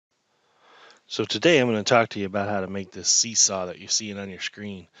So today I'm going to talk to you about how to make this seesaw that you're seeing on your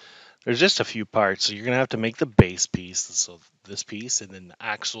screen. There's just a few parts, so you're going to have to make the base piece, so this piece, and then the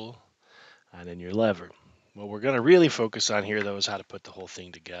axle, and then your lever. What we're going to really focus on here, though, is how to put the whole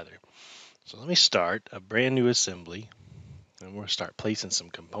thing together. So let me start a brand new assembly, and we're going to start placing some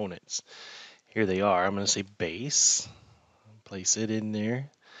components. Here they are. I'm going to say base, place it in there.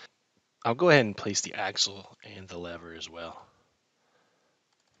 I'll go ahead and place the axle and the lever as well.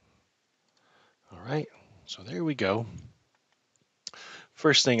 All right, so there we go.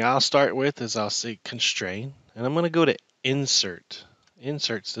 First thing I'll start with is I'll say constrain, and I'm going to go to insert.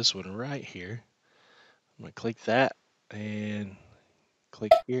 Insert's this one right here. I'm going to click that and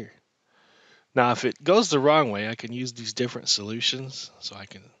click here. Now, if it goes the wrong way, I can use these different solutions, so I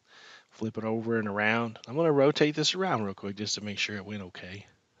can flip it over and around. I'm going to rotate this around real quick just to make sure it went okay,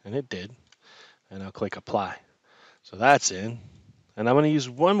 and it did. And I'll click apply. So that's in. And I'm going to use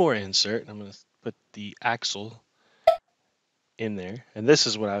one more insert. I'm going to put the axle in there. And this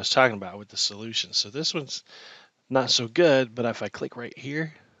is what I was talking about with the solution. So this one's not so good, but if I click right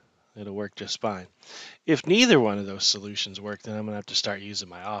here, it'll work just fine. If neither one of those solutions work, then I'm going to have to start using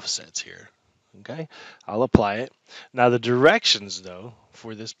my offsets here. Okay, I'll apply it. Now the directions, though,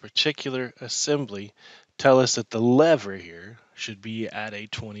 for this particular assembly tell us that the lever here should be at a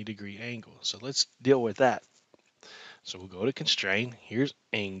 20-degree angle. So let's deal with that. So we'll go to constrain. Here's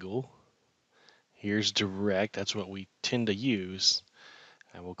angle. Here's direct. That's what we tend to use.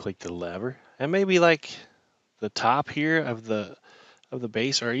 And we'll click the lever. And maybe like the top here of the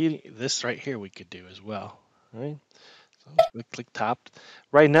base, or this right here we could do as well. Right? So we click top.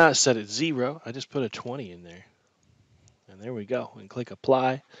 Right now it's set at 0. I just put a 20 in there. And there we go. And click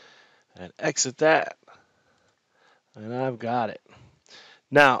apply and exit that. And I've got it.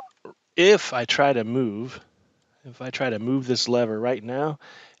 Now, if I try to move this lever right now,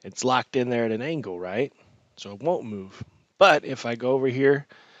 it's locked in there at an angle, right? So it won't move. But if I go over here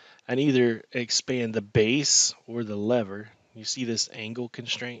and either expand the base or the lever, you see this angle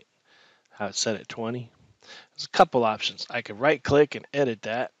constraint, how it's set at 20? There's a couple options. I could right click and edit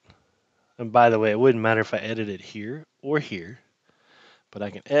that. And by the way, it wouldn't matter if I edited here or here, but I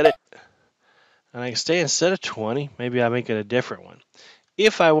can edit and I can stay instead of 20. Maybe I make it a different one.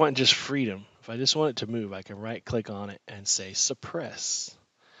 If I want just freedom, if I just want it to move, I can right click on it and say suppress.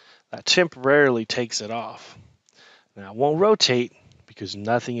 That temporarily takes it off. Now it won't rotate because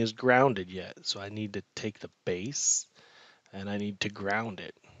nothing is grounded yet. So I need to take the base and I need to ground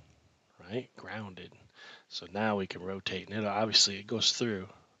it, right? Grounded. So now we can rotate and obviously it goes through.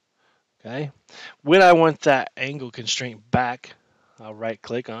 Okay. When I want that angle constraint back, I'll right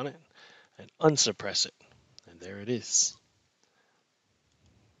click on it and unsuppress it. And there it is.